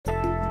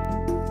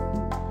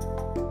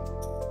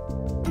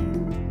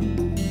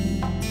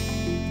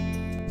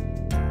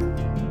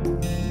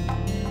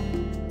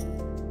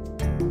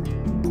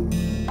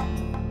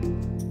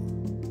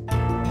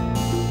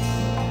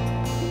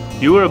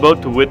You are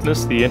about to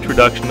witness the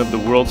introduction of the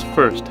world's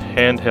first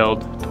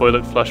handheld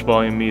toilet flush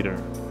volume meter,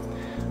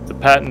 the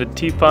patented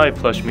T5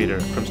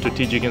 Flushmeter from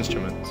Strategic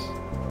Instruments.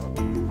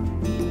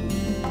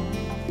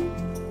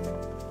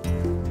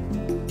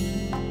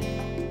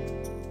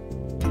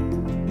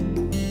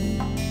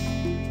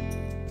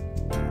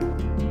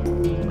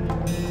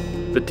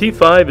 The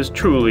T5 is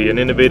truly an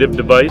innovative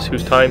device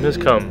whose time has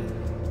come.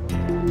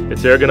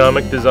 Its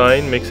ergonomic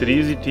design makes it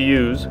easy to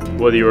use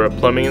whether you're a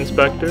plumbing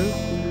inspector,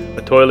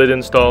 a toilet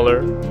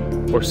installer,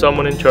 or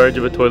someone in charge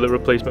of a toilet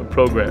replacement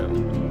program.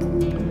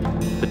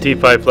 The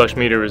T5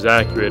 Flushmeter is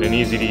accurate and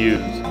easy to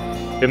use.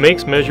 It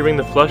makes measuring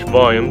the flush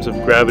volumes of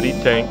gravity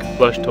tank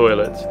flush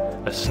toilets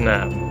a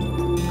snap.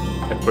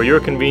 And for your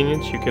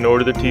convenience, you can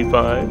order the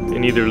T5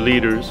 in either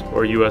liters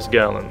or US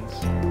gallons.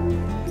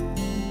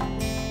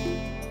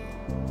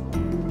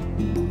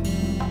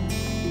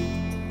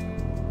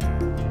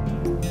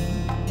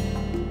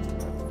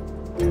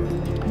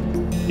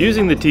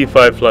 Using the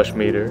T5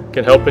 Flushmeter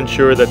can help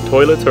ensure that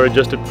toilets are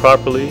adjusted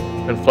properly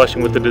and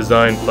flushing with the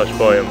designed flush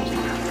volumes,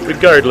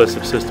 regardless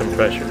of system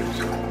pressures,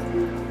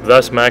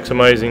 thus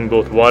maximizing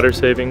both water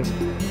savings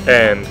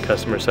and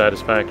customer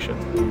satisfaction.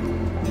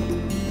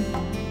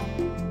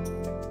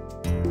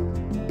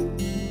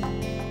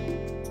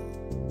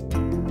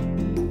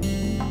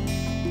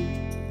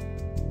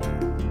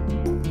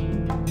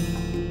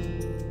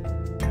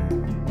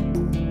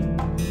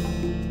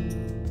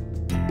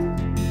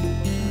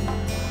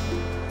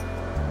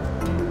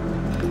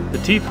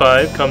 The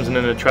T5 comes in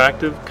an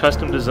attractive,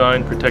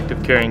 custom-designed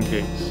protective carrying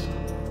case,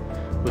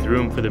 with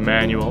room for the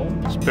manual,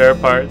 spare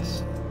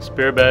parts,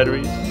 spare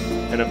batteries,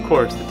 and of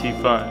course the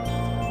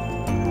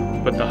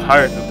T5. But the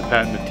heart of the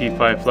patented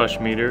T5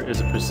 Flushmeter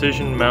is a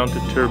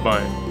precision-mounted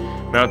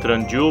turbine, mounted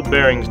on jewel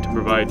bearings to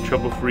provide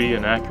trouble-free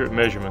and accurate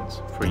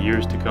measurements for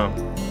years to come.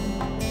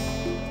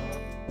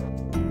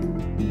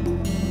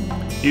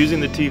 Using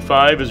the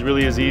T5 is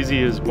really as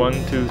easy as 1,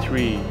 2,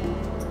 3.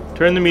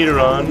 Turn the meter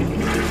on,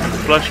 and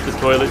flush the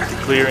toilet to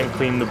clear and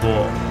clean the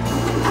bowl.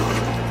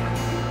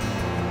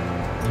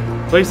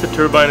 Place the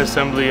turbine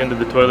assembly into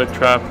the toilet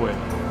trapway.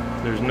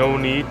 There's no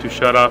need to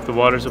shut off the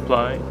water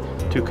supply,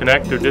 to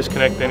connect or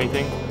disconnect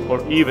anything,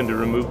 or even to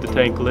remove the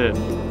tank lid.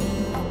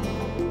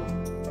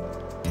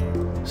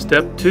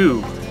 Step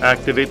 2.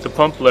 Activate the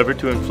pump lever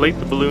to inflate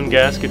the balloon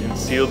gasket and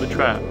seal the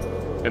trap,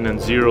 and then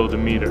zero the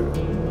meter.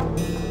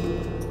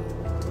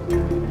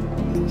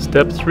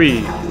 Step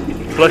 3.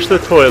 Flush the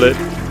toilet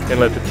and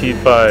let the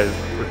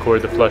T5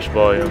 record the flush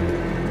volume.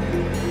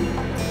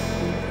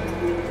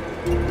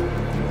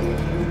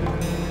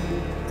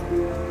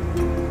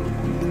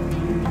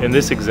 In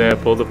this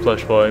example, the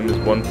flush volume is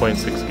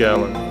 1.6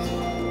 gallons.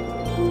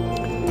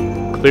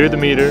 Clear the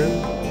meter,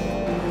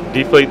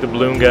 deflate the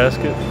balloon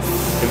gasket,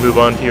 and move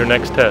on to your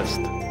next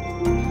test.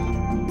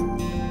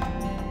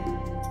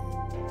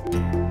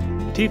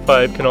 The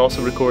T5 can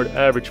also record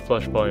average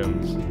flush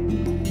volumes.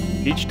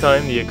 Each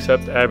time the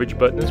Accept Average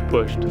button is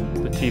pushed,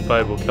 the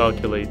T5 will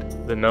calculate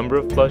the number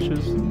of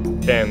flushes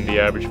and the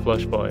average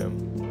flush volume.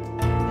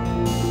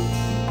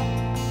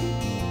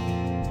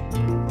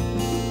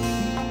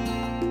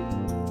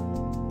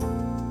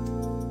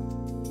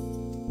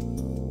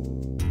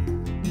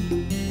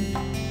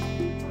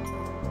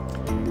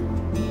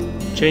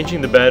 Changing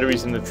the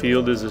batteries in the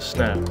field is a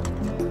snap,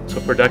 so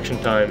production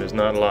time is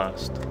not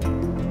lost.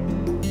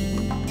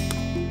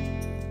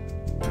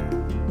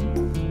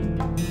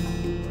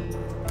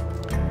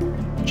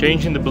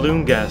 Changing the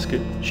balloon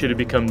gasket, should it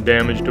become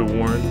damaged or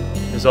worn,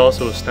 is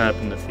also a snap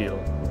in the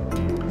field.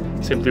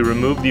 Simply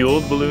remove the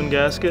old balloon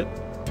gasket,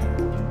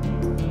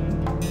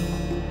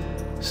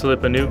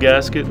 slip a new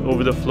gasket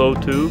over the flow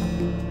tube,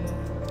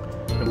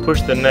 and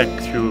push the neck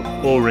through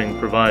O-ring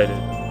provided.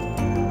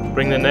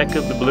 Bring the neck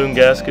of the balloon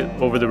gasket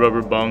over the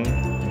rubber bung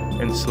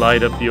and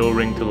slide up the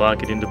O-ring to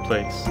lock it into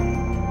place.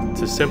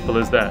 It's as simple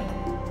as that.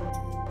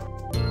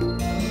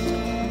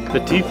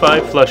 The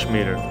T5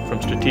 Flushmeter from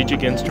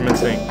Strategic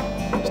Instruments Inc.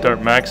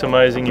 Start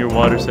maximizing your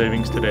water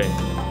savings today.